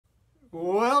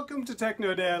Welcome to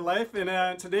TechnoDadLife, and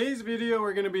in today's video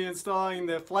we're going to be installing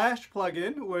the Flash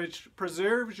plugin, which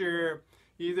preserves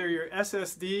either your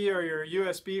SSD or your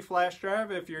USB flash drive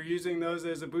if you're using those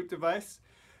as a boot device.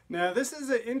 Now this is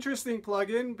an interesting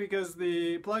plugin because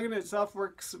the plugin itself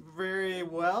works very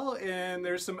well and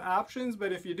there's some options,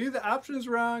 but if you do the options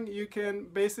wrong you can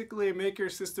basically make your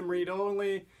system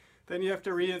read-only, then you have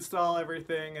to reinstall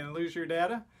everything and lose your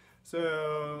data.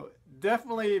 So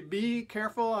definitely be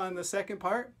careful on the second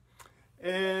part.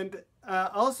 And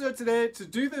also today, to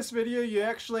do this video, you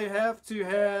actually have to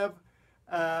have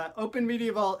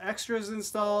Openmediavault extras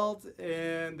installed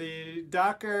and the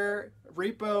Docker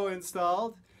repo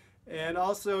installed and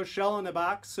also shell in a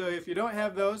box. So if you don't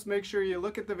have those, make sure you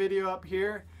look at the video up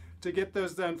here to get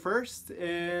those done first.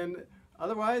 And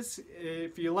otherwise,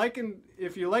 if you like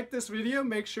this video,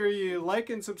 make sure you like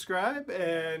and subscribe,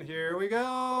 and here we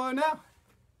go now.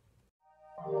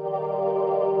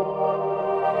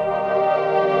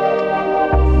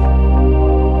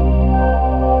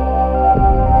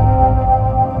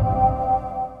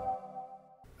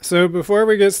 So before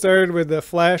we get started with the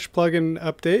Flash plugin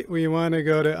update, we want to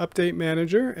go to Update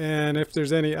Manager, and if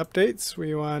there's any updates,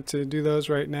 we want to do those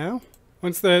right now.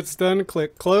 Once that's done,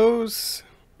 click Close.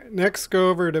 Next, go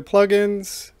over to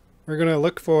Plugins. We're going to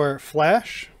look for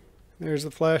Flash. There's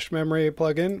the Flash Memory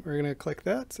plugin. We're going to click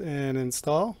that and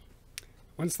install.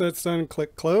 Once that's done,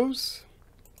 click Close.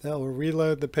 That will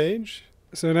reload the page.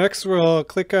 So next, we'll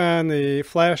click on the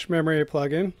Flash Memory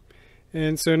plugin.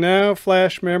 And so now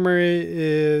Flash Memory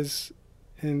is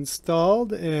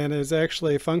installed and is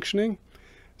actually functioning.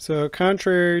 So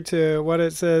contrary to what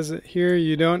it says here,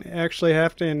 you don't actually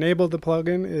have to enable the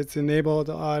plugin. It's enabled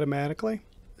automatically.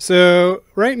 So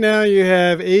right now you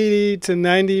have 80 to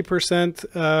 90%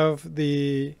 of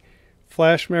the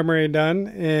flash memory done,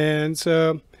 and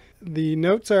so the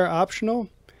notes are optional,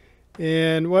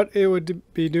 and what it would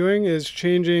be doing is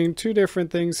changing two different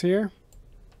things here.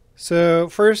 So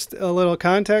first, a little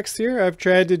context here. I've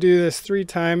tried to do this 3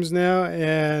 times now,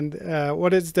 and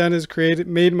what it's done is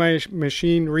made my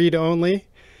machine read-only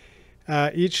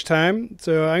each time.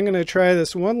 So I'm going to try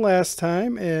this one last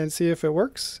time and see if it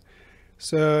works.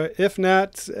 So if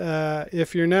not,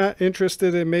 if you're not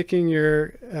interested in making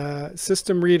your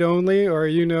system read-only, or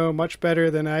you know much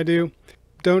better than I do,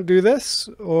 don't do this.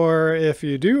 Or if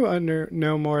you do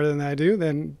know more than I do,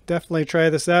 then definitely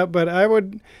try this out. But I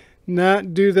would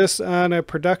not do this on a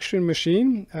production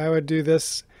machine. I would do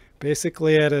this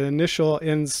basically at an initial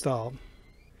install.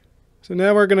 So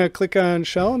now we're going to click on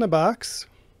Shell in a Box,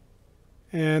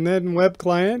 and then Web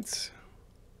Client,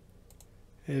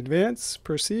 Advance,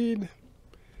 Proceed.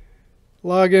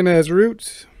 Log in as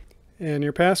root and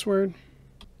your password.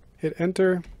 Hit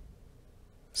enter.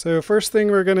 So first thing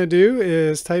we're going to do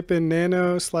is type in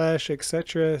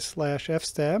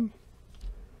nano/etc/fstab.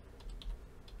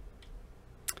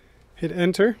 Hit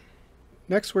enter.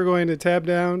 Next we're going to tab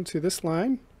down to this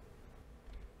line.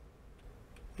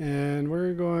 And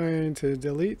we're going to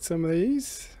delete some of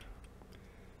these.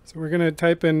 So we're going to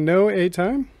type in no A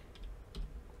time,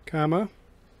 comma,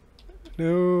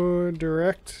 no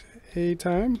direct A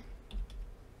time,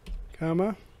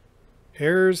 comma,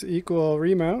 errors equal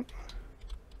remount,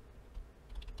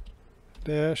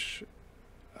 dash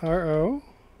RO,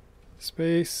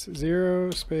 space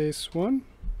 0, space 1,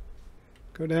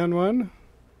 go down 1,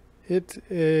 hit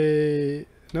a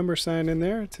number sign in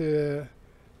there to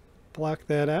block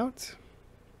that out.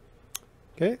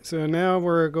 Okay, so now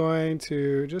we're going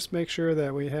to just make sure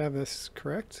that we have this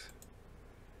correct.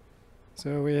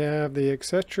 So we have the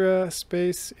etc.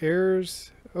 space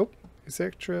errors,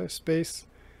 etc. space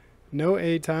no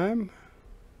A time.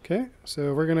 Okay,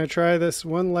 so we're going to try this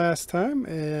one last time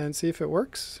and see if it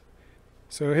works.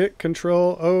 So hit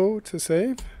Control O to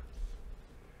save,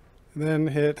 then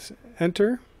hit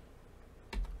enter,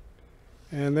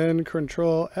 and then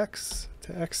Control X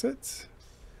to exit,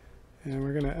 and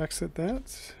we're going to exit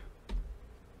that.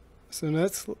 So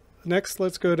next,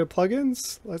 let's go to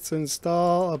plugins. Let's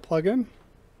install a plugin.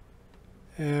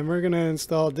 And we're going to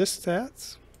install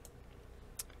DiskStats.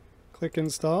 Click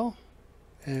install.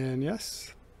 And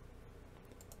yes.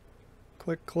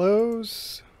 Click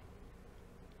close.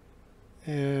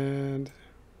 And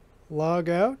log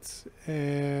out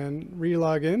and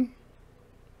re-log in.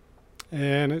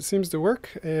 And it seems to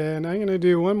work. And I'm going to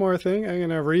do one more thing. I'm going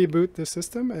to reboot the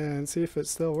system and see if it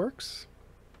still works.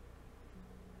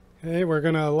 Okay, we're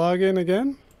going to log in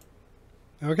again.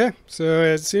 Okay, so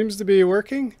it seems to be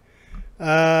working.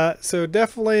 So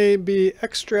definitely be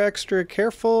extra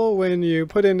careful when you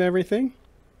put in everything,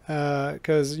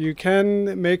 because you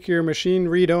can make your machine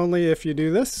read-only if you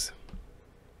do this.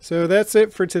 So that's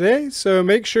it for today. So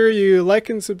make sure you like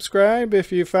and subscribe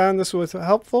if you found this was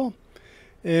helpful,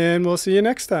 and we'll see you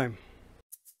next time.